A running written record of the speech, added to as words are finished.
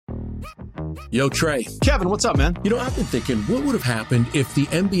Yo, Trey. Kevin, what's up, man? You know, I've been thinking, what would have happened if the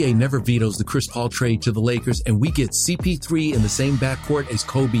NBA never vetoes the Chris Paul trade to the Lakers and we get CP3 in the same backcourt as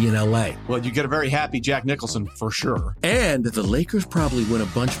Kobe in LA? Well, you get a very happy Jack Nicholson for sure. And the Lakers probably win a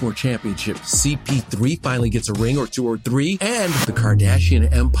bunch more championships. CP3 finally gets a ring or 2 or 3, and the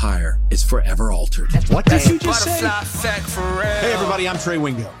Kardashian empire is forever altered. What did you just say? Hey, everybody, I'm Trey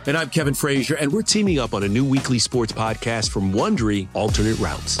Wingo. And I'm Kevin Frazier, and we're teaming up on a new weekly sports podcast from Wondery, Alternate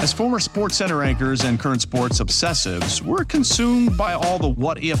Routes. As former Sports Center anchors and current sports obsessives, we're consumed by all the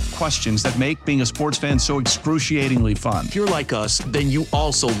what-if questions that make being a sports fan so excruciatingly fun. If you're like us, then you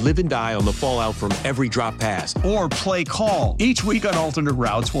also live and die on the fallout from every drop pass. Or play call. Each week on Alternate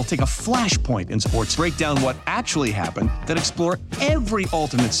Routes, we'll take a flashpoint in sports, break down what actually happened, then explore every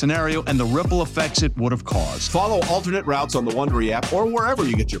alternate scenario and the ripple effects it would have caused. Follow Alternate Routes on the Wondery app or wherever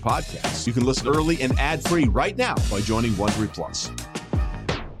you get your podcasts. You can listen early and ad-free right now by joining Wondery Plus.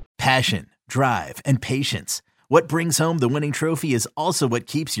 Passion, drive, and patience. What brings home the winning trophy is also what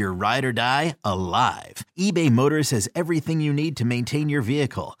keeps your ride or die alive. eBay Motors has everything you need to maintain your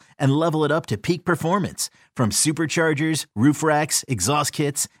vehicle and level it up to peak performance, from superchargers, roof racks, exhaust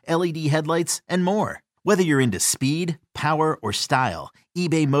kits, LED headlights, and more. Whether you're into speed, power, or style,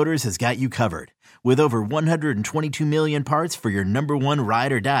 eBay Motors has got you covered. With over 122 million parts for your number one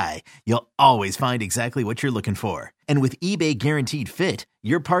ride or die, you'll always find exactly what you're looking for. And with eBay Guaranteed Fit,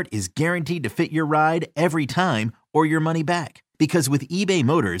 your part is guaranteed to fit your ride every time or your money back. Because with eBay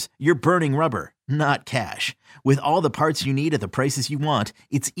Motors, you're burning rubber, not cash. With all the parts you need at the prices you want,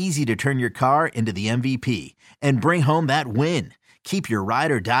 it's easy to turn your car into the MVP and bring home that win. Keep your ride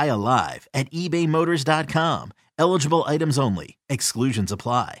or die alive at ebaymotors.com. Eligible items only. Exclusions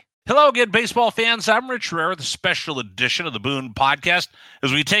apply. Hello again, baseball fans. I'm Rich Rare with a special edition of the Boone Podcast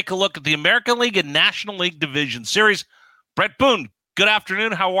as we take a look at the American League and National League Division Series. Brett Boone, good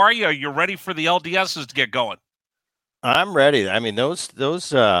afternoon. How are you? Are you ready for the LDSs to get going? I'm ready. I mean, those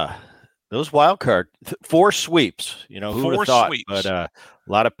wild card 4 sweeps. You know, who would have thought? Sweeps. But a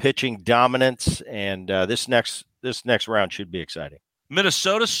lot of pitching dominance, and this next round should be exciting.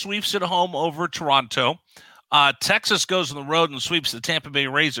 Minnesota sweeps at home over Toronto. Texas goes on the road and sweeps the Tampa Bay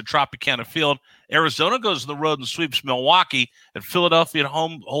Rays at Tropicana Field. Arizona goes on the road and sweeps Milwaukee. And Philadelphia at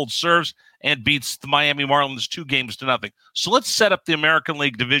home holds serves and beats the Miami Marlins 2-0. So let's set up the American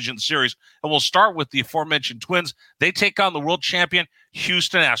League Division Series. And we'll start with the aforementioned Twins. They take on the world champion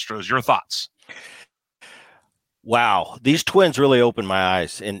Houston Astros. Your thoughts? Wow. These Twins really opened my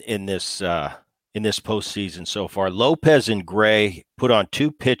eyes in this postseason so far. Lopez and Gray put on 2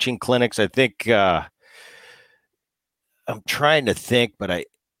 pitching clinics. I think I'm trying to think, but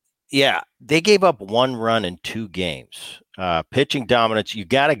they gave up 1 run in 2 games. Pitching dominance. You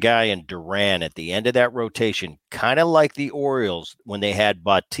got a guy in Duran at the end of that rotation, kind of like the Orioles when they had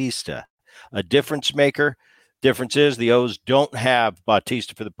Bautista, a difference maker. Difference is the O's don't have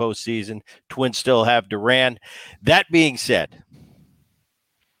Bautista for the postseason. Twins still have Duran. That being said,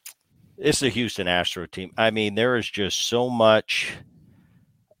 it's a Houston Astro team. I mean, there is just so much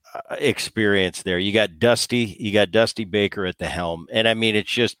experience there. You got Dusty Baker at the helm. And I mean, it's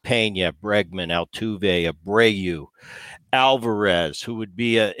just Pena, Bregman, Altuve, Abreu, Alvarez, who would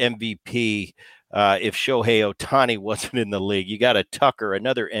be a MVP if Shohei Ohtani wasn't in the league. You got a Tucker,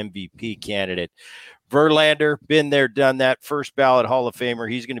 another MVP candidate. Verlander, been there, done that, first ballot Hall of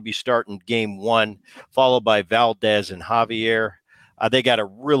Famer. He's going to be starting game 1, followed by Valdez and Javier. They got a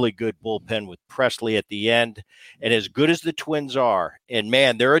really good bullpen with Presley at the end. And as good as the Twins are, and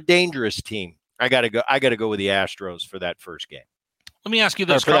man, they're a dangerous team. I got to go with the Astros for that first game. Let me ask you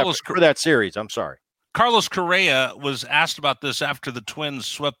this. For that series, I'm sorry. Carlos Correa was asked about this after the Twins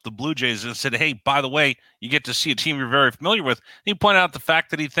swept the Blue Jays and said, hey, by the way, you get to see a team you're very familiar with. He pointed out the fact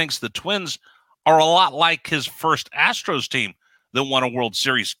that he thinks the Twins are a lot like his first Astros team that won a World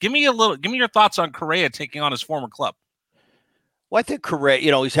Series. Give me your thoughts on Correa taking on his former club. Well, I think Correa,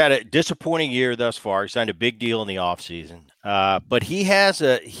 he's had a disappointing year thus far. He signed a big deal in the offseason. But he has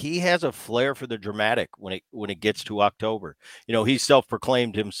a flair for the dramatic when it gets to October. He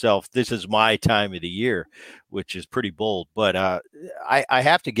self-proclaimed himself, this is my time of the year, which is pretty bold. But I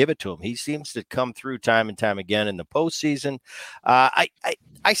have to give it to him. He seems to come through time and time again in the postseason.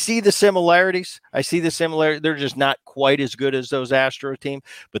 I see the similarities. They're just not quite as good as those Astro team.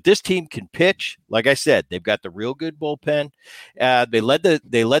 But this team can pitch. Like I said, they've got the real good bullpen. They led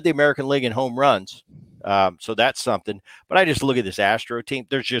the American League in home runs. So that's something. But I just look at this Astro team.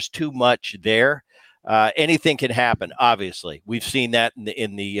 There's just too much there. Anything can happen. Obviously, we've seen that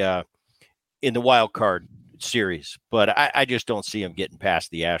in the wild card series. But I just don't see them getting past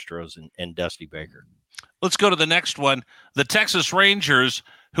the Astros and Dusty Baker. Let's go to the next one. The Texas Rangers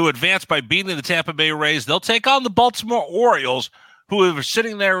who advanced by beating the Tampa Bay Rays. They'll take on the Baltimore Orioles, who are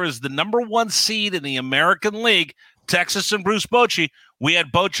sitting there as the number 1 seed in the American League. Texas and Bruce Bochy. We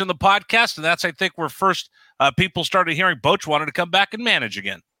had Boch on the podcast, and that's, I think, where first people started hearing Boch wanted to come back and manage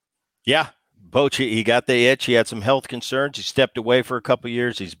again. Yeah, Boch, he got the itch. He had some health concerns. He stepped away for a couple of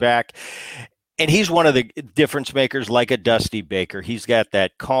years. He's back. And he's one of the difference makers, like a Dusty Baker. He's got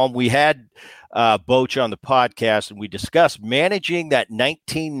that calm. We had Boch on the podcast, and we discussed managing that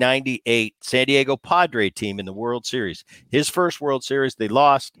 1998 San Diego Padre team in the World Series. His first World Series, they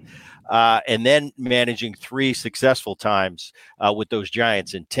lost, and then managing 3 successful times with those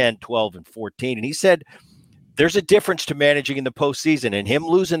Giants in 10, 12, and 14. And he said there's a difference to managing in the postseason, and him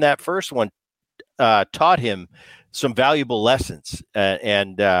losing that first one taught him some valuable lessons,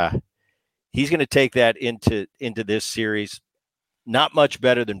 he's going to take that into this series. Not much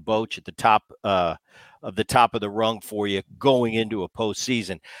better than Boch at the top of the rung for you going into a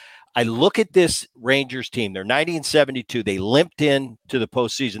postseason. I look at this Rangers team. They're 90-72. They limped in to the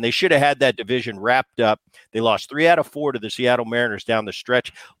postseason. They should have had that division wrapped up. They lost 3 out of 4 to the Seattle Mariners down the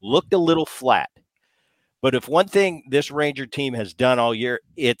stretch. Looked a little flat. But if one thing this Ranger team has done all year,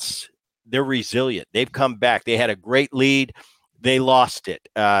 they're resilient. They've come back. They had a great lead. They lost it.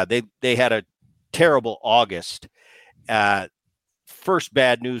 They had a terrible August. First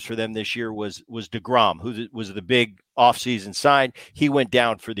bad news for them this year was DeGrom, who was the big offseason sign. He went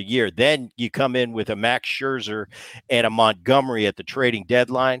down for the year. Then you come in with a Max Scherzer and a Montgomery at the trading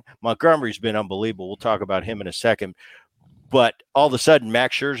deadline. Montgomery's been unbelievable. We'll talk about him in a second. But all of a sudden,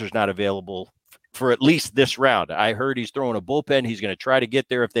 Max Scherzer's not available for at least this round. I heard he's throwing a bullpen. He's going to try to get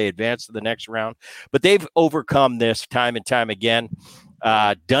there if they advance to the next round. But they've overcome this time and time again.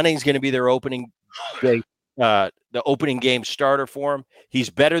 Dunning's going to be their opening game starter for him. He's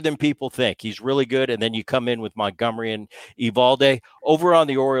better than people think. He's really good. And then you come in with Montgomery and Evalde. Over on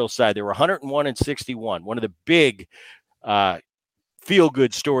the Orioles side, they were 101-61. One of the big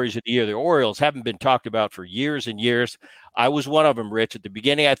feel-good stories of the year. The Orioles haven't been talked about for years and years. I was one of them, Rich. At the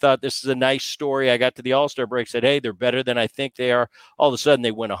beginning, I thought this is a nice story. I got to the All-Star break, said, hey, they're better than I think they are. All of a sudden,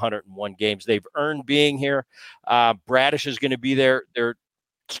 they win 101 games. They've earned being here. Bradish is going to be their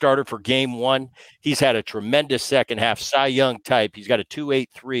starter for game 1. He's had a tremendous second half, Cy Young type. He's got a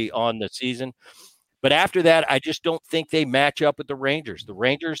 2.83 on the season. But after that, I just don't think they match up with the Rangers. The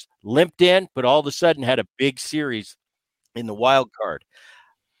Rangers limped in, but all of a sudden had a big series in the wild card.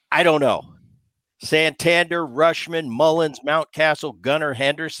 I don't know. Santander, Rushman, Mullins, Mountcastle, Gunnar,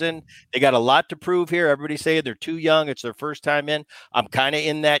 Henderson. They got a lot to prove here. Everybody's saying they're too young. It's their first time in. I'm kind of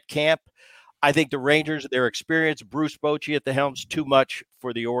in that camp. I think the Rangers, their experience, Bruce Bochy at the helm's too much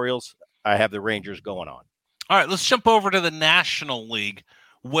for the Orioles. I have the Rangers going on. All right, let's jump over to the National League,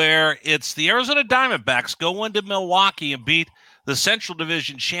 where it's the Arizona Diamondbacks go into Milwaukee and beat the Central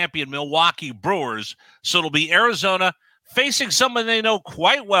Division champion Milwaukee Brewers. So it'll be Arizona facing someone they know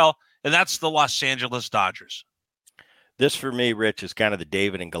quite well, and that's the Los Angeles Dodgers. This, for me, Rich, is kind of the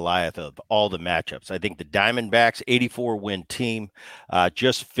David and Goliath of all the matchups. I think the Diamondbacks, 84-win team,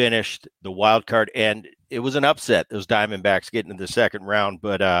 just finished the wild card, and it was an upset, those Diamondbacks getting into the second round.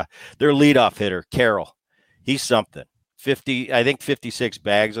 But their leadoff hitter, Carroll, he's something. 56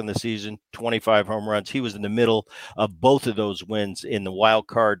 bags on the season, 25 home runs. He was in the middle of both of those wins in the wild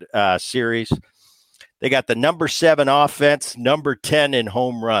card series. They got the number 7 offense, number 10 in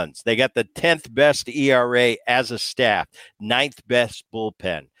home runs. They got the 10th best ERA as a staff, 9th best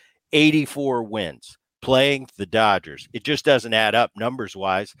bullpen, 84 wins, playing the Dodgers. It just doesn't add up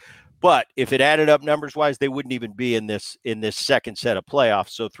numbers-wise. But if it added up numbers-wise, they wouldn't even be in this second set of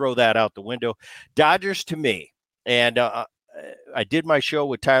playoffs. So throw that out the window. Dodgers, to me, and I did my show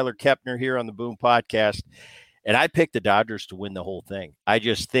with Tyler Kepner here on the Boom Podcast, and I picked the Dodgers to win the whole thing. I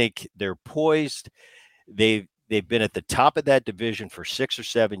just think they're poised. They've been at the top of that division for 6 or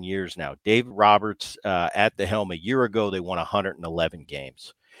 7 years now. Dave Roberts at the helm. A year ago, they won 111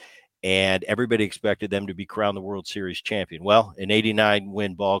 games. And everybody expected them to be crowned the World Series champion. Well, an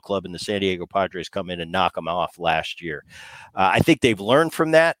 89-win ball club and the San Diego Padres come in and knock them off last year. I think they've learned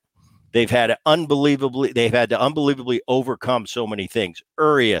from that. They've had to unbelievably overcome so many things.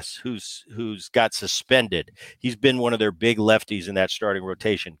 Urias, who's got suspended, he's been one of their big lefties in that starting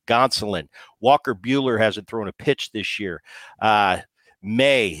rotation. Gonsolin, Walker Buehler hasn't thrown a pitch this year.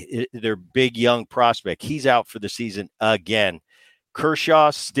 May, their big young prospect, he's out for the season again.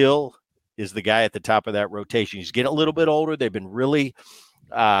 Kershaw still is the guy at the top of that rotation. He's getting a little bit older. They've been really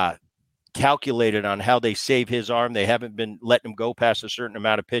calculated on how they save his arm. They haven't been letting him go past a certain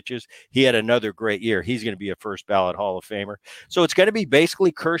amount of pitches. He had another great year. He's going to be a first ballot Hall of Famer. So it's going to be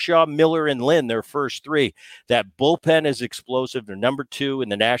basically Kershaw, Miller, and Lynn, their first three. That bullpen is explosive. They're number 2 in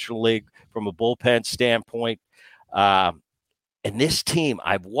the National League from a bullpen standpoint. And this team,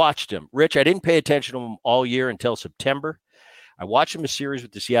 I've watched them. Rich, I didn't pay attention to them all year until September. I watched them a series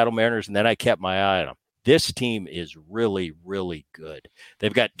with the Seattle Mariners, and then I kept my eye on them. This team is really, really good.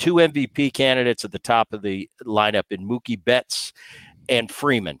 They've got 2 MVP candidates at the top of the lineup in Mookie Betts and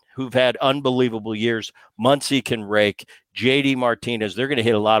Freeman, who've had unbelievable years. Muncy can rake. JD Martinez, they're going to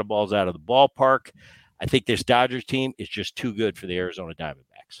hit a lot of balls out of the ballpark. I think this Dodgers team is just too good for the Arizona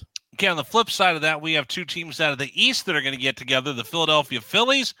Diamondbacks. Okay, on the flip side of that, we have 2 teams out of the East that are going to get together, the Philadelphia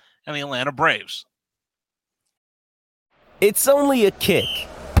Phillies and the Atlanta Braves. It's only a kick,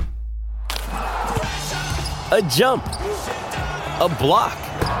 a jump, a block.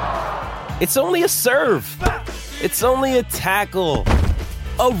 It's only a serve. It's only a tackle,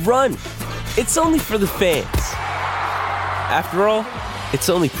 a run. It's only for the fans. After all, it's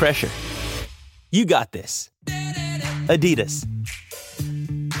only pressure. You got this. Adidas.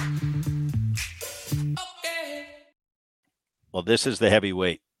 Well, this is the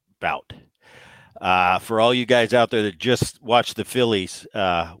heavyweight bout. For all you guys out there that just watched the Phillies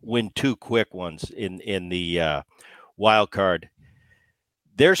win 2 quick ones in the wild card,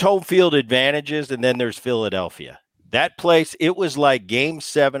 there's home field advantages, and then there's Philadelphia. That place, it was like Game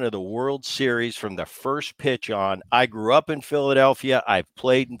 7 of the World Series from the first pitch on. I grew up in Philadelphia. I've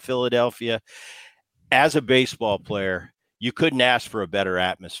played in Philadelphia. As a baseball player, you couldn't ask for a better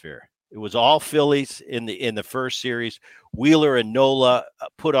atmosphere. It was all Phillies in the first series. Wheeler and Nola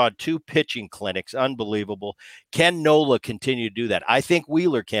put on 2 pitching clinics. Unbelievable. Can Nola continue to do that? I think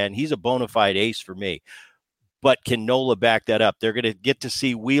Wheeler can. He's a bona fide ace for me. But can Nola back that up? They're going to get to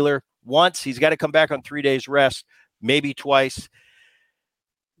see Wheeler once. He's got to come back on 3 days rest, maybe twice.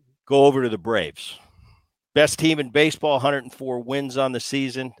 Go over to the Braves. Best team in baseball, 104 wins on the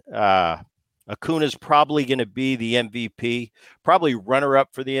season. Acuna's probably going to be the MVP. Probably runner-up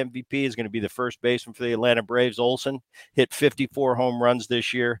for the MVP is going to be the first baseman for the Atlanta Braves. Olsen hit 54 home runs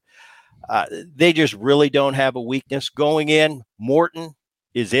this year. They just really don't have a weakness. Going in, Morton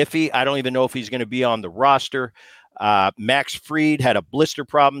is iffy. I don't even know if he's going to be on the roster. Max Fried had a blister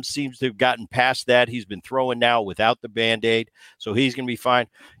problem. Seems to have gotten past that. He's been throwing now without the Band-Aid, so he's going to be fine.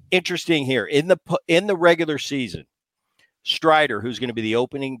 Interesting here. In the regular season, Strider, who's going to be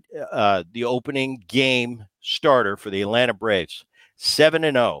the opening game starter for the Atlanta Braves,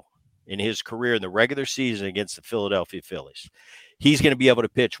 7-0 in his career in the regular season against the Philadelphia Phillies. He's going to be able to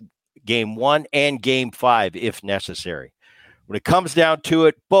pitch Game 1 and Game 5 if necessary. When it comes down to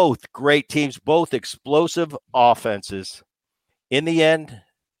it, both great teams, both explosive offenses. In the end,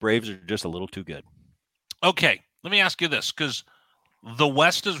 Braves are just a little too good. Okay, let me ask you this, because the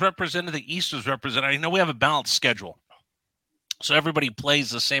West is represented, the East is represented. I know we have a balanced schedule, so everybody plays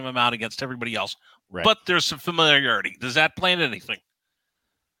the same amount against everybody else. Right. But there's some familiarity. Does that play into anything?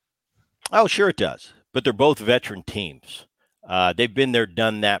 Oh, sure it does. But they're both veteran teams. They've been there,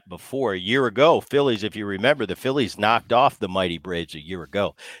 done that before. A year ago, Phillies, if you remember, the Phillies knocked off the mighty Braves a year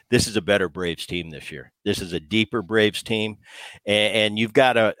ago. This is a better Braves team this year. This is a deeper Braves team. And you've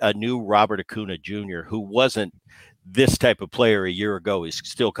got a new Robert Acuna Jr., who wasn't this type of player a year ago. He's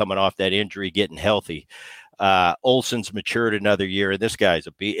still coming off that injury, getting healthy. Olsen's matured another year, and this guy's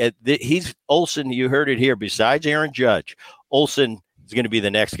Olsen, you heard it here, besides Aaron Judge, Olsen is going to be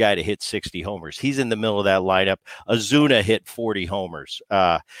the next guy to hit 60 homers. He's in the middle of that lineup. Azuna hit 40 homers.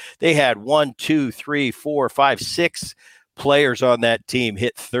 They had 6 players on that team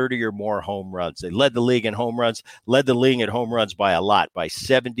hit 30 or more home runs. They led the league in home runs, led the league in home runs by a lot, by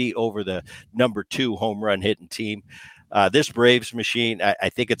 70 over the number 2 home run hitting team. This Braves machine, I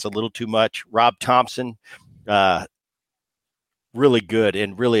think it's a little too much. Rob Thompson, really good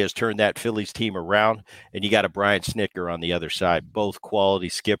and really has turned that Phillies team around. And you got a Brian Snitker on the other side, both quality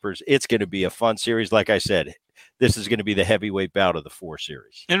skippers. It's going to be a fun series. Like I said, this is going to be the heavyweight bout of the 4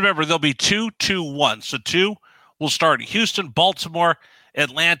 series. And remember, there'll be 2-2-1. So 2 will start Houston, Baltimore,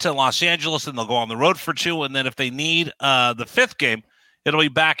 Atlanta, Los Angeles, and they'll go on the road for 2. And then if they need the 5th game, it'll be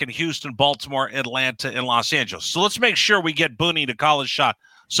back in Houston, Baltimore, Atlanta, and Los Angeles. So let's make sure we get Boonie to call his shot.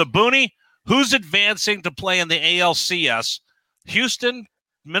 So Boonie, who's advancing to play in the ALCS? Houston,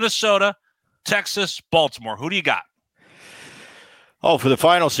 Minnesota, Texas, Baltimore. Who do you got? Oh, for the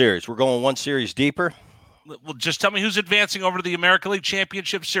final series, we're going 1 series deeper. Well, just tell me who's advancing over to the American League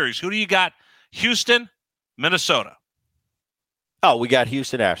Championship Series. Who do you got? Houston, Minnesota. Oh, we got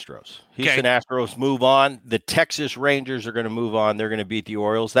Houston Astros. Houston Astros move on. The Texas Rangers are going to move on. They're going to beat the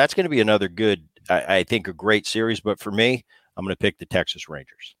Orioles. That's going to be another good, I think, a great series. But for me, I'm going to pick the Texas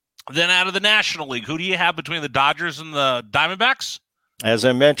Rangers. Then out of the National League, who do you have between the Dodgers and the Diamondbacks? As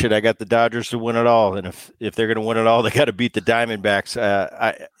I mentioned, I got the Dodgers to win it all. And if they're going to win it all, they got to beat the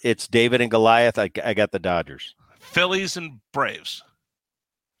Diamondbacks. It's David and Goliath. I got the Dodgers. Phillies and Braves.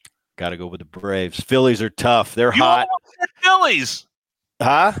 Got to go with the Braves. Phillies are tough. They're hot. Almost said Phillies.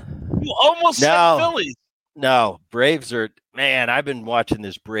 Huh? You almost said Phillies. No, Braves are, man, I've been watching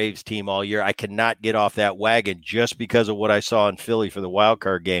this Braves team all year. I cannot get off that wagon just because of what I saw in Philly for the wild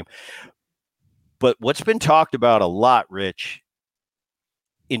card game. But what's been talked about a lot, Rich,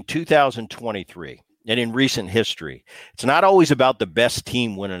 in 2023 and in recent history, it's not always about the best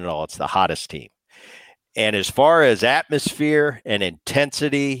team winning it all. It's the hottest team. And as far as atmosphere and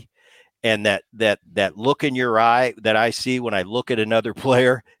intensity and that look in your eye that I see when I look at another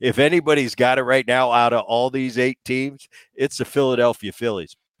player, if anybody's got it right now out of all these 8 teams, it's the Philadelphia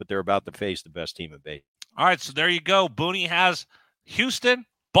Phillies, but they're about to face the best team in baseball. All right, so there you go. Boonie has Houston,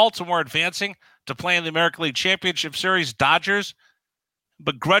 Baltimore advancing to play in the American League Championship Series. Dodgers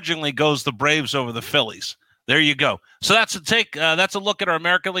begrudgingly goes the Braves over the Phillies. There you go. So that's a take. That's a look at our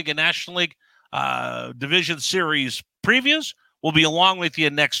American League and National League Division Series previews. We'll be along with you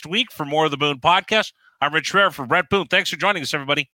next week for more of the Boone Podcast. I'm Rich Rivera for Brett Boone. Thanks for joining us, everybody.